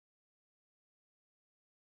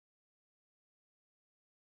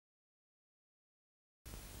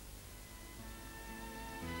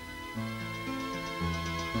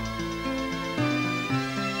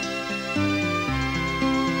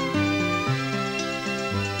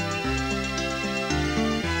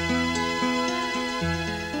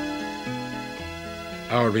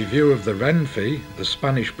Our review of the RENFE, the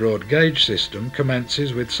Spanish broad gauge system,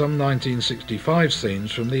 commences with some 1965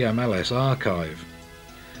 scenes from the MLS archive.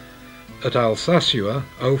 At Alsasua,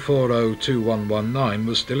 0402119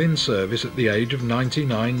 was still in service at the age of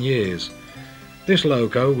 99 years. This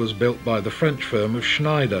loco was built by the French firm of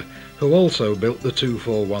Schneider, who also built the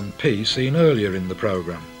 241P seen earlier in the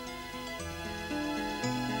programme.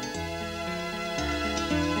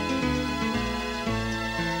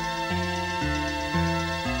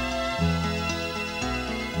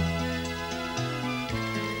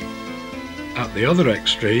 At the other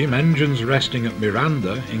extreme, engines resting at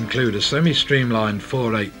Miranda include a semi-streamlined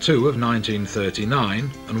 482 of 1939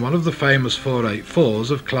 and one of the famous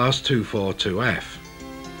 484s of Class 242F.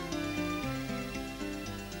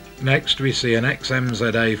 Next we see an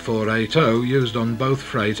XMZA 480 used on both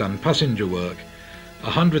freight and passenger work.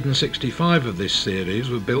 165 of this series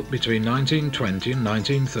were built between 1920 and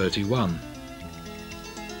 1931.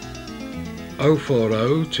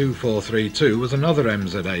 0402432 was another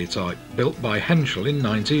MZA type, built by Henschel in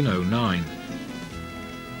 1909.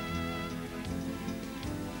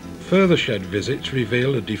 Further shed visits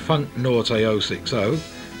reveal a defunct Norte 060,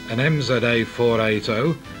 an MZA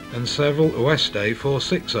 480 and several Oeste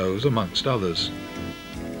 460s amongst others.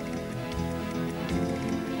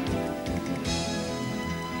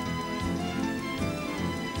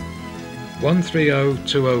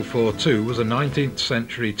 (1302042) was a 19th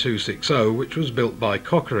century 260 which was built by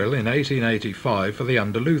Cockerill in 1885 for the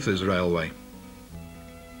Andaluces Railway.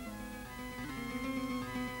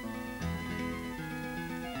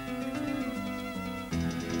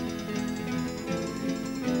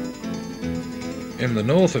 In the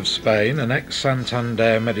north of Spain, an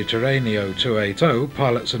ex-Santander Mediterraneo 280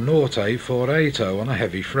 pilots a Norte 480 on a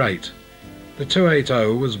heavy freight. The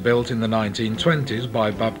 280 was built in the 1920s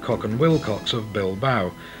by Babcock and Wilcox of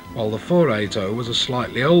Bilbao, while the 480 was a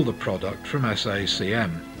slightly older product from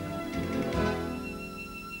SACM.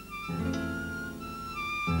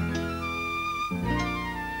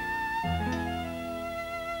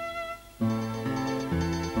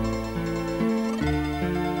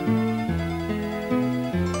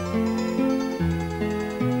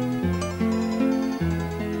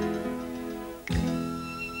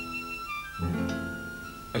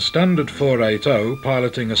 A standard 480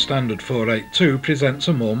 piloting a standard 482 presents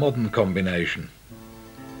a more modern combination.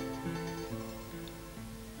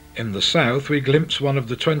 In the south we glimpse one of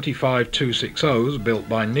the 25 260s built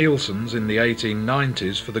by Nielsen's in the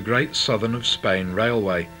 1890s for the Great Southern of Spain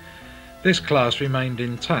Railway. This class remained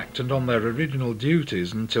intact and on their original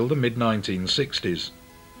duties until the mid-1960s.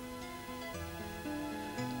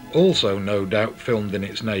 Also no doubt filmed in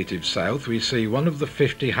its native south, we see one of the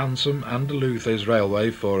 50 handsome Andaluces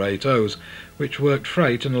Railway 480s, which worked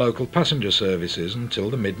freight and local passenger services until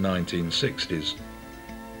the mid-1960s.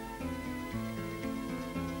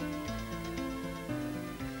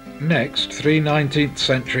 Next, three 19th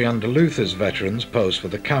century Andaluces veterans pose for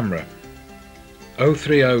the camera.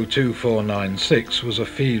 0302496 was a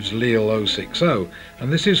Fives Lille 060,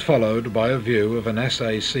 and this is followed by a view of an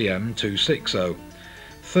SACM 260.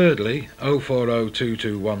 Thirdly,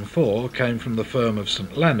 0402214 came from the firm of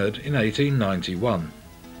St Leonard in 1891.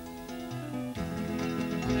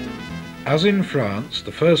 As in France,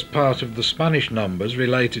 the first part of the Spanish numbers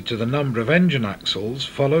related to the number of engine axles,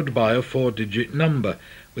 followed by a 4-digit number,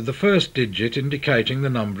 with the first digit indicating the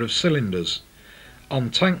number of cylinders. On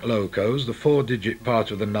tank locos, the 4-digit part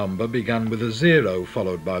of the number began with a 0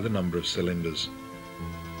 followed by the number of cylinders.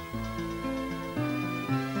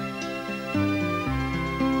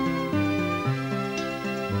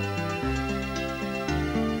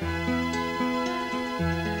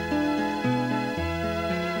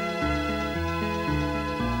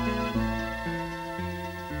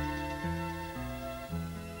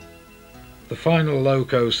 The final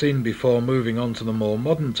loco seen before moving on to the more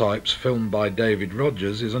modern types filmed by David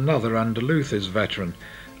Rogers is another Andaluces veteran,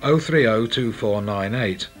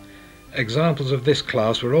 0302498. Examples of this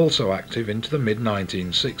class were also active into the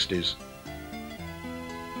mid-1960s.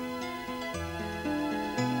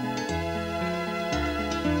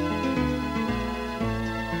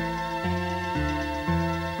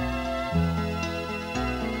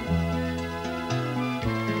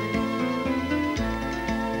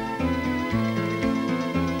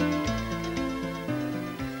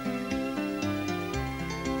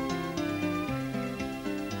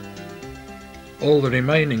 All the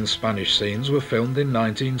remaining Spanish scenes were filmed in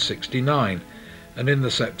 1969, and in the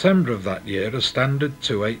September of that year a standard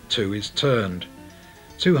 282 is turned.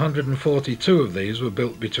 242 of these were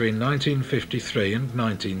built between 1953 and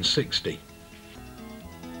 1960.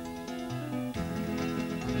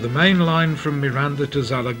 The main line from Miranda to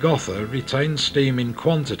Zaragoza retained steam in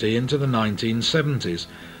quantity into the 1970s,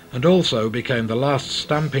 and also became the last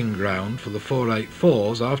stamping ground for the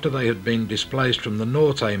 484s after they had been displaced from the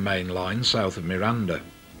Norte main line south of Miranda.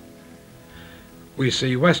 We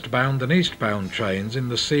see westbound and eastbound trains in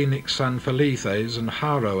the scenic San Felices and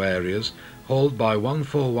Haro areas hauled by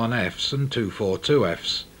 141Fs and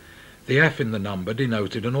 242Fs. The F in the number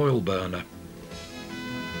denoted an oil burner.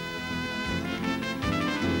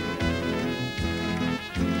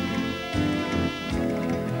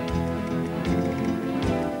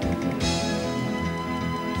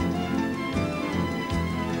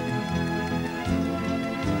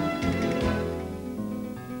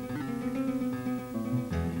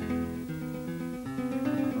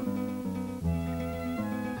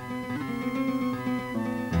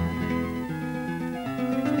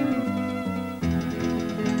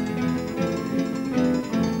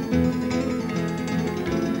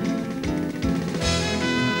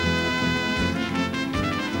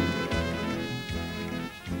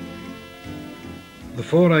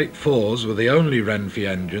 The 484s were the only RENFE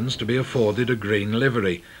engines to be afforded a green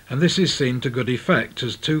livery, and this is seen to good effect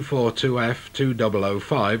as 242F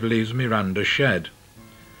 2005 leaves Miranda Shed.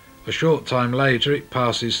 A short time later it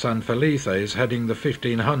passes San Felices heading the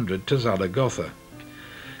 1500 to Zaragoza.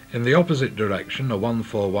 In the opposite direction a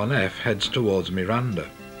 141F heads towards Miranda.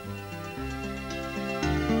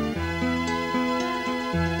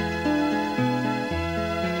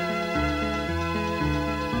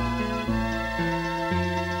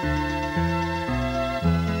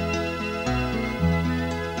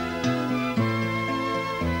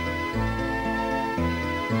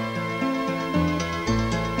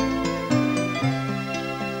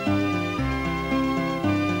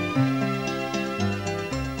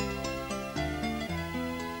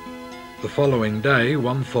 The following day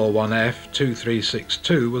 141F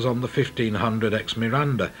 2362 was on the 1500 ex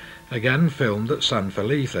Miranda, again filmed at San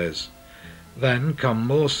Felices. Then come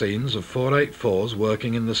more scenes of 484s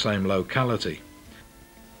working in the same locality.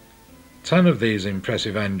 10 of these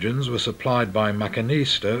impressive engines were supplied by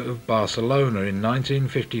Maquinista of Barcelona in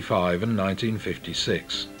 1955 and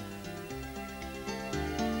 1956.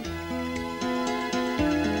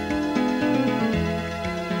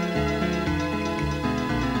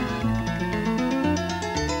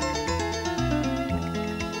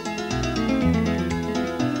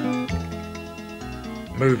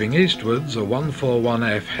 Moving eastwards, a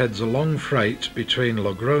 141F heads along freight between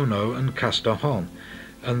Logrono and Castellón,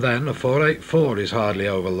 and then a 484 is hardly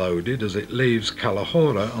overloaded as it leaves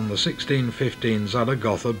Calahorra on the 1615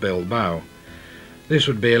 Zaragoza-Bilbao. This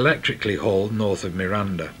would be electrically hauled north of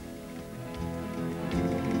Miranda.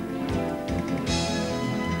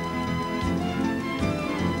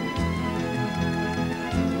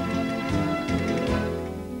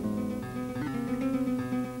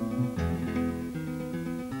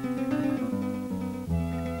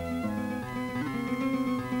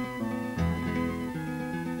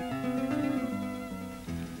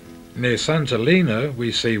 Near Santa Lina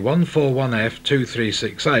we see 141F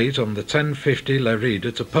 2368 on the 1050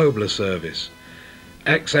 Lerida to Pobla service.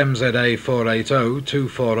 XMZA 480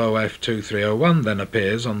 240F 2301 then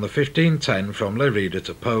appears on the 1510 from Lerida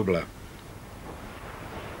to Pobla.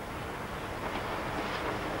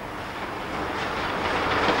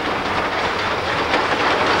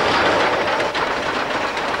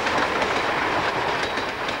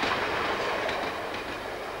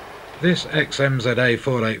 This XMZA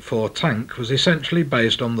 484 tank was essentially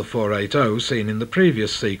based on the 480 seen in the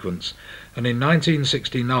previous sequence, and in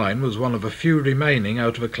 1969 was one of a few remaining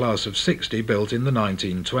out of a class of 60 built in the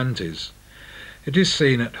 1920s. It is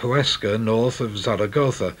seen at Huesca north of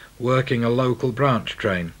Zaragoza working a local branch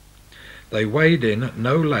train. They weighed in at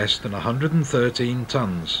no less than 113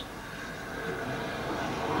 tons.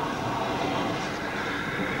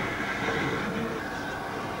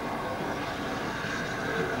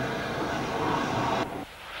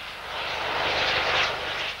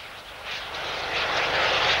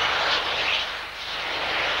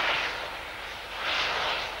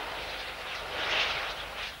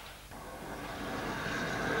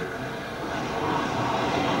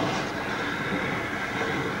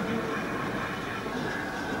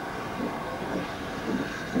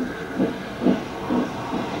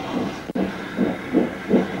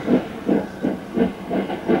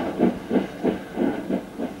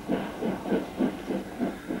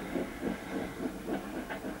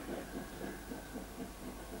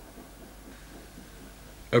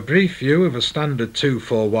 A brief view of a standard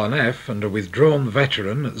 241F and a withdrawn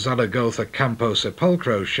veteran at Zaragoza Campo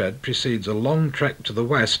Sepulcro shed precedes a long trek to the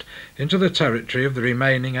west into the territory of the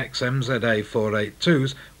remaining XMZA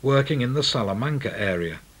 482s working in the Salamanca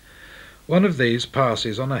area. One of these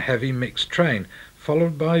passes on a heavy mixed train,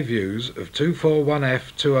 followed by views of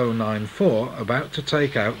 241F 2094 about to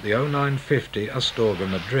take out the 0950 Astorga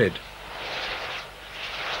Madrid.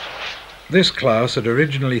 This class had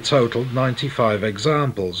originally totalled 95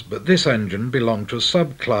 examples, but this engine belonged to a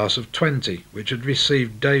subclass of 20, which had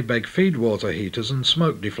received Daybeg feedwater heaters and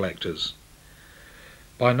smoke deflectors.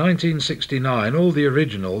 By 1969 all the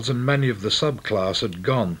originals and many of the subclass had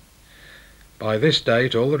gone. By this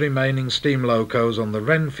date all the remaining steam locos on the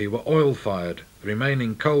RENFE were oil-fired, the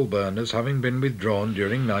remaining coal burners having been withdrawn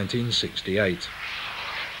during 1968.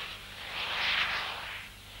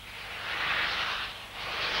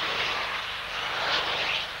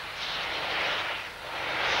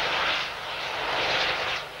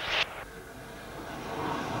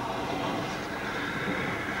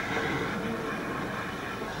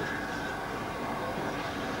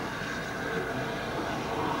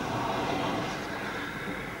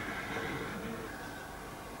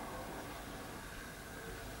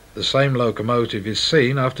 The same locomotive is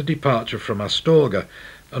seen after departure from Astorga,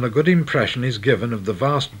 and a good impression is given of the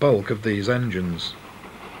vast bulk of these engines.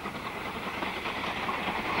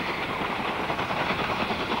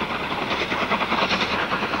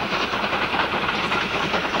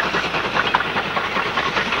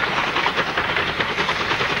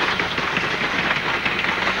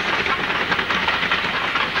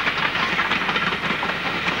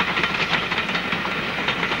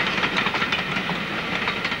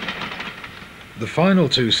 The final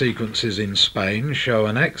two sequences in Spain show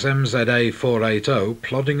an XMZA 480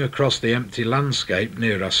 plodding across the empty landscape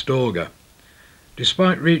near Astorga.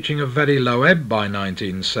 Despite reaching a very low ebb by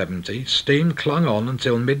 1970, steam clung on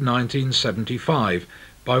until mid-1975,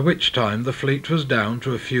 by which time the fleet was down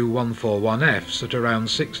to a few 141Fs at around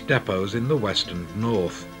 6 depots in the west and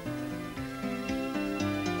north.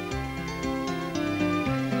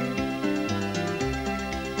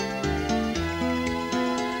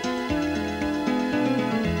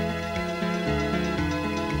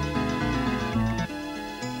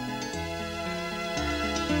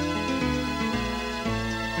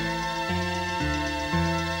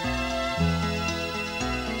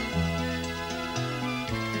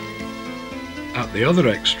 At the other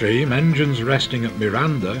extreme, engines resting at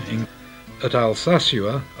Miranda at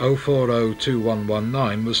Alsasua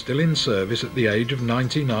 0402119 was still in service at the age of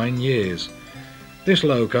 99 years. This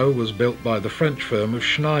loco was built by the French firm of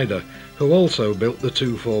Schneider, who also built the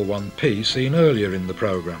 241P seen earlier in the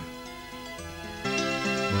programme.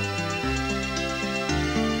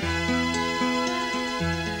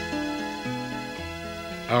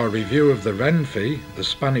 Our review of the RENFE, the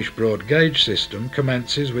Spanish broad gauge system,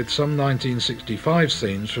 commences with some 1965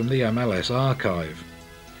 scenes from the MLS archive.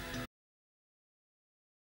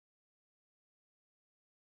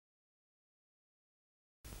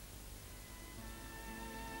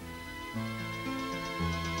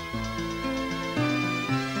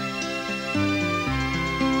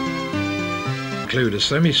 Include a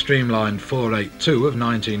semi-streamlined 482 of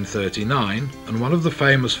 1939 and one of the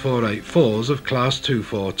famous 484s of class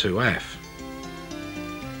 242F.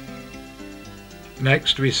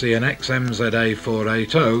 Next we see an XMZA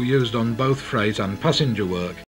 480 used on both freight and passenger work.